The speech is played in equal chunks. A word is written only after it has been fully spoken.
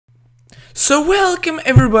So welcome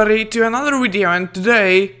everybody to another video, and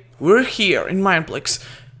today we're here in Mineplex.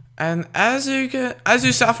 And as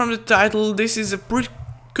you saw from the title, this is a pretty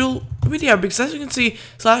cool video because as you can see,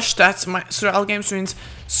 /stats my Surreal Games wins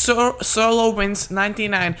solo wins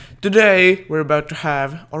 99. Today we're about to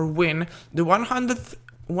have or win the 100th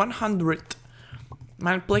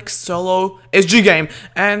Mineplex solo SG game,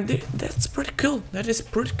 and that's pretty cool. That is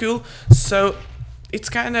pretty cool. So it's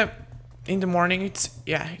kind of in the morning. It's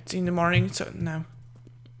in the morning. So now,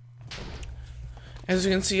 as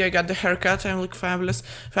you can see, I got the haircut. I look fabulous,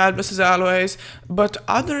 fabulous as always. But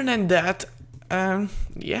other than that,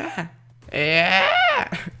 yeah.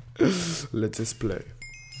 Let's just play.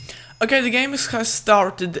 Okay, the game has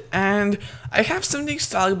started, and I have some things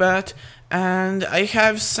to talk about, and I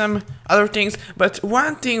have some other things, but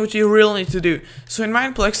one thing which you really need to do. So in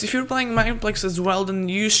Mineplex, if you're playing Mineplex as well, then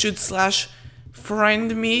you should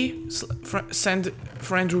 /friend me, send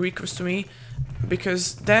friend request to me,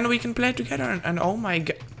 because then we can play together, and oh my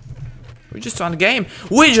god, we just won the game.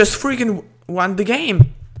 We just freaking won the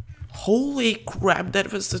game. Holy crap,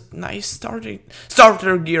 that was a nice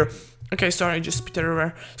starter gear. Okay, sorry, just spit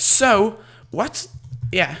everywhere. So, what?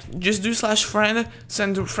 Yeah, just do /friend,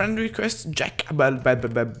 send friend request, Jack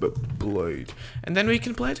Blade, and then we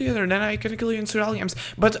can play together. Then I can kill you in Surreal Games.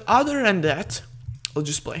 But other than that, I'll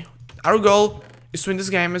just play. Our goal is to win this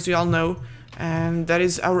game, as you all know, and that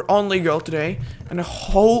is our only goal today. And the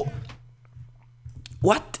whole...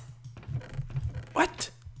 What?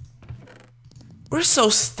 We're so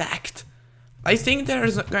stacked. I think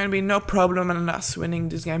there's going to be no problem in us winning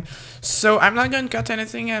this game. So I'm not going to cut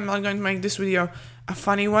anything. I'm not going to make this video a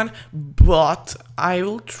funny one, but I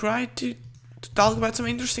will try to talk about some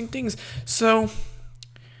interesting things. So...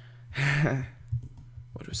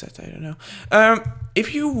 what was that? I don't know.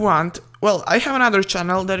 If you want, well, I have another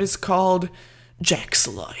channel that is called Jack's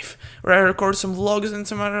Life, where I record some vlogs and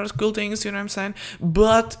some other cool things, you know what I'm saying?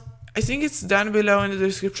 But I think it's down below in the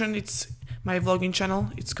description. It's my vlogging channel.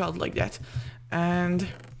 It's called like that. And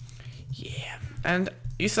yeah, and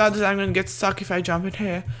you thought that I'm gonna get stuck if I jump in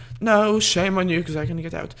here. No, shame on you, because I can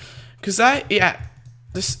get out. Because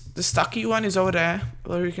the stucky one is over there,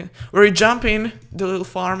 where you jump in the little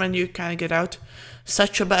farm and you kind of get out.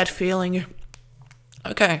 Such a bad feeling.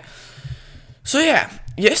 Okay, so yeah,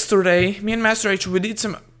 yesterday me and Master H, we did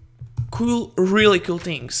some cool, really cool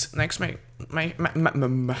things next my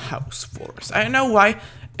house forest. I don't know why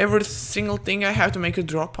every single thing I have to make a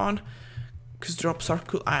drop on, because drops are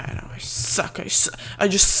cool. I don't know, I suck. I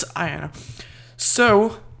don't know.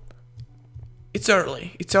 So it's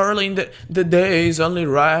early in the day is only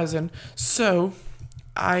rising. So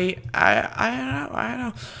I don't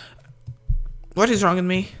know. What is wrong with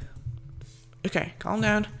me? Okay, calm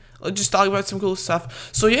down. Let's just talk about some cool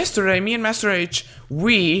stuff. So yesterday, me and Master H,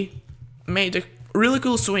 we made a really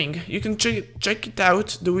cool swing. You can check it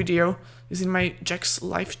out. The video is in my Jack's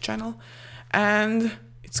Life channel, and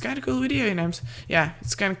it's kind of cool video, you know. Yeah,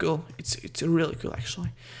 it's kind of cool. It's really cool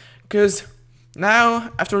actually, because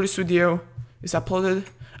now after this video is uploaded,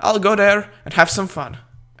 I'll go there and have some fun,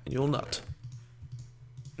 and you'll not.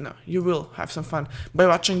 No, you will have some fun by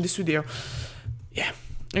watching this video. Yeah.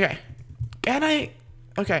 Okay. Can I?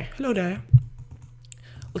 Okay. Hello there.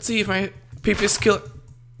 Let's see if my PP skill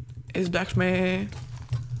is back to me.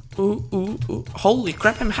 Ooh. Holy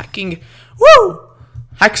crap, I'm hacking. Woo!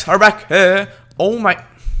 Hacks are back. Oh my.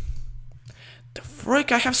 The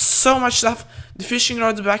frick, I have so much stuff. The fishing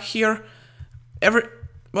rod's back here.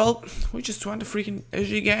 Well, we just won the freaking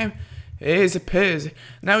SG game. Easy peasy.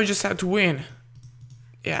 Now we just have to win.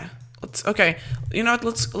 Yeah. Okay, you know what,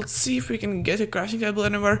 let's see if we can get a crafting table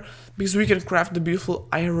anywhere, because we can craft the beautiful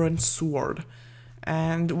iron sword.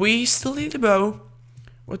 And we still need a bow.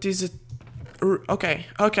 What is it? Okay,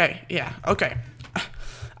 yeah, okay.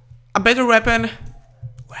 A better weapon.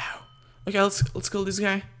 Wow. Okay, let's kill this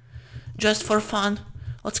guy. Just for fun.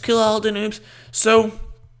 Let's kill all the noobs. So,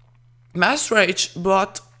 Master H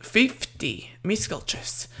bought 50 mystical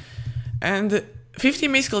chests. And 50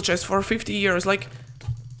 mystical chests for 50 years, like...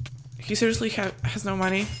 He seriously has no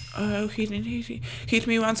money. Oh, he hit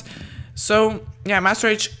me once. So yeah, Master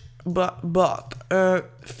H bought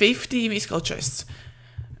 50 mystical chests,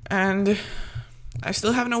 and I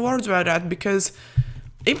still have no words about that, because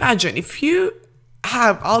imagine if you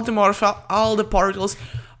have all the morph, all the particles,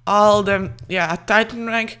 all the Titan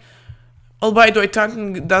rank. Oh, by the way,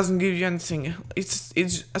 Titan doesn't give you anything. It's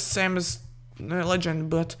the same as Legend,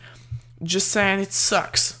 but. Just saying, it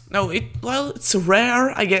sucks. No, it's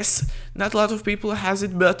rare, I guess. Not a lot of people has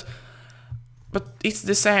it, but it's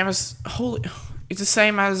the same as it's the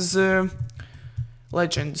same as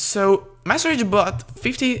Legend. So Master Rage bought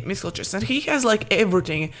 50 mythical chests, and he has like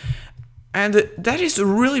everything, and that is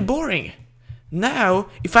really boring. Now,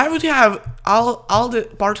 if I would have all the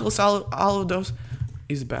particles, all of those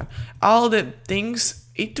is bad, all the things,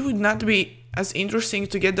 it would not be as interesting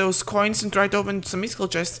to get those coins and try to open some mythical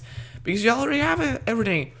chests, because you already have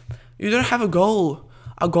everything. You don't have a goal,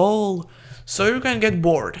 so you're gonna get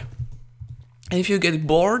bored. And if you get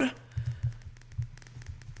bored,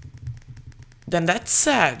 then that's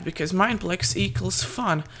sad, because Mineplex equals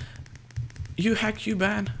fun. You hack, you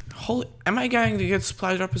ban. Holy, am I going to get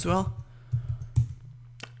supply drop as well?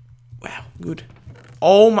 Wow, good.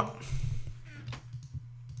 Oh my.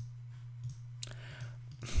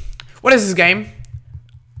 What is this game?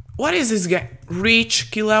 What is this game? Reach,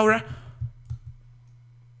 kill aura.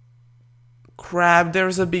 Crap,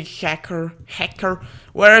 there's a big hacker.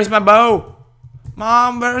 Where is my bow?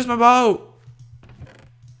 Mom, where's my bow?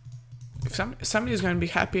 If somebody's gonna be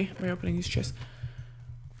happy by opening his chest.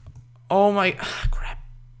 Oh my, crap.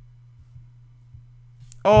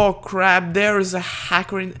 Oh crap, there is a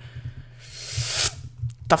hacker in...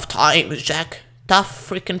 Tough times, Jack. Tough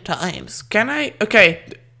freaking times. Can I... Okay,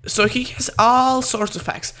 so he has all sorts of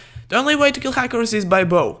hacks. The only way to kill hackers is by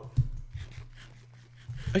bow.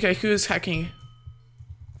 Okay, who is hacking?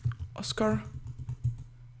 Oscar?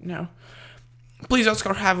 No. Please,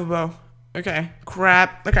 Oscar, have a bow. Okay,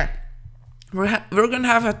 crap. Okay. We're gonna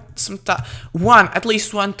have at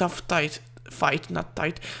least one tough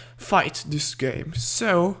fight this game.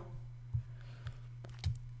 So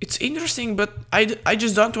it's interesting, but I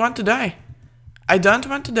just don't want to die. I don't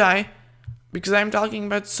want to die because I'm talking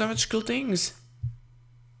about so much cool things,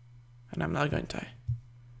 and I'm not going to die.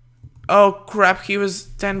 Oh crap! He was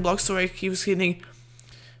 10 blocks away. He was hitting.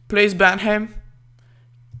 Please ban him,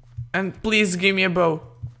 and please give me a bow.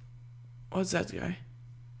 What's that guy?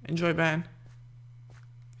 Enjoy ban.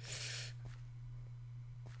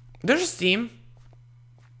 There's a team.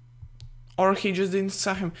 Or he just didn't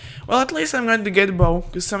saw him. Well, at least I'm going to get a bow,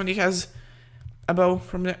 because somebody has a bow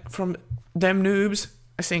from them noobs.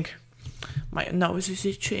 I think. My nose is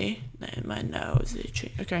itchy. My nose is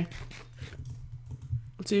itchy. Okay.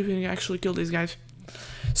 Let's see if we can actually kill these guys.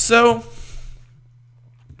 So,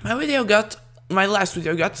 my last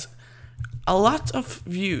video got a lot of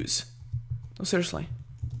views. No, seriously.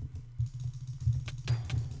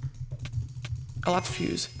 A lot of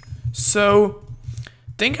views. So,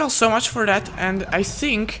 thank you all so much for that, and I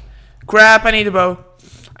think... Crap, I need a bow.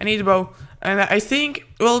 And I think...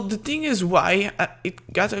 Well, the thing is why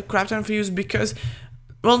it got a crap ton of views, because...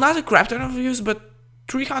 Well, not a crap ton of views, but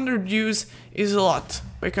 300 views is a lot,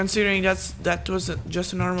 by considering that was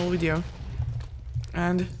just a normal video.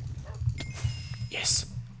 And... Yes!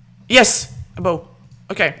 Yes! A bow.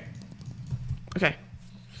 Okay.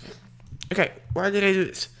 Okay, why did I do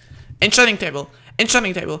this? Enchanting table.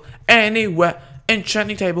 Anywhere.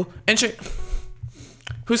 Enchanting table.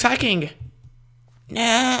 Who's hacking?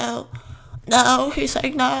 No, he's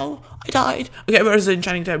saying no. I died. Okay, where's the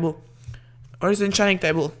enchanting table?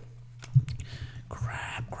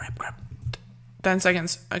 Crap. 10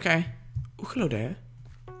 seconds. Okay. Oh, hello there.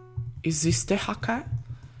 Is this the hacker?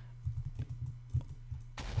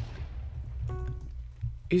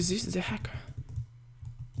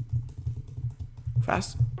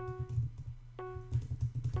 Fast.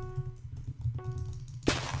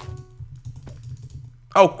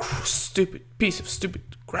 Oh, stupid piece of stupid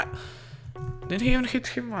crap. Didn't even hit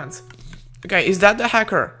him once. Okay, is that the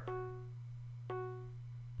hacker?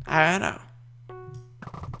 I don't know.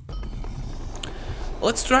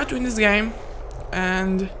 Let's try to win this game.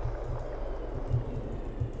 And...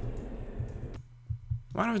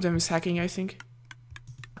 one of them is hacking, I think.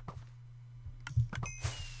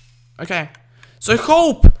 Okay. So I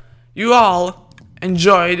hope you all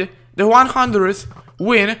enjoyed the 100th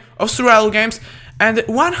win of survival games. And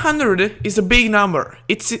 100 is a big number.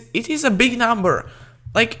 It is a big number.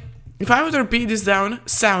 Like, if I were to repeat this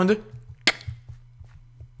sound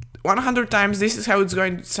 100 times, this is how it's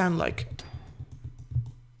going to sound like.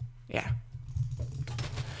 Yeah.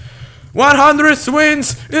 100th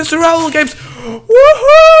wins in survival games. Woohoo!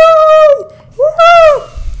 Woohoo!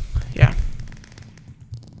 Yeah.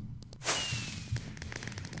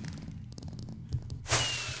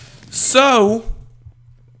 So,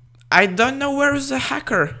 I don't know where is the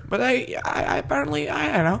hacker, but I apparently,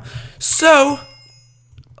 I don't know. So,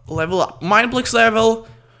 level up. Mineplex level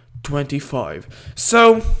 25.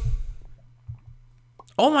 So,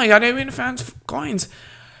 oh my god, I even found coins.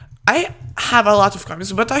 I have a lot of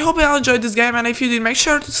coins, but I hope you all enjoyed this game, and if you did, make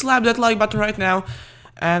sure to slap that like button right now.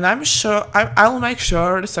 And I'm sure, I'll make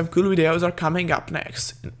sure that some cool videos are coming up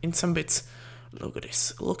next, in some bits. Look at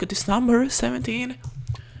this. Look at this number, 17.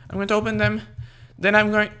 I'm going to open them. Then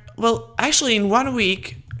I'm going... Well, actually, in 1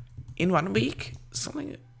 week...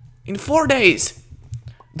 Something... In 4 days,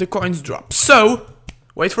 the coins drop. So,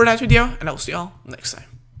 wait for that video, and I'll see y'all next time.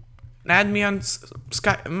 And add me on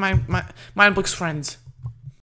Mineplex friends.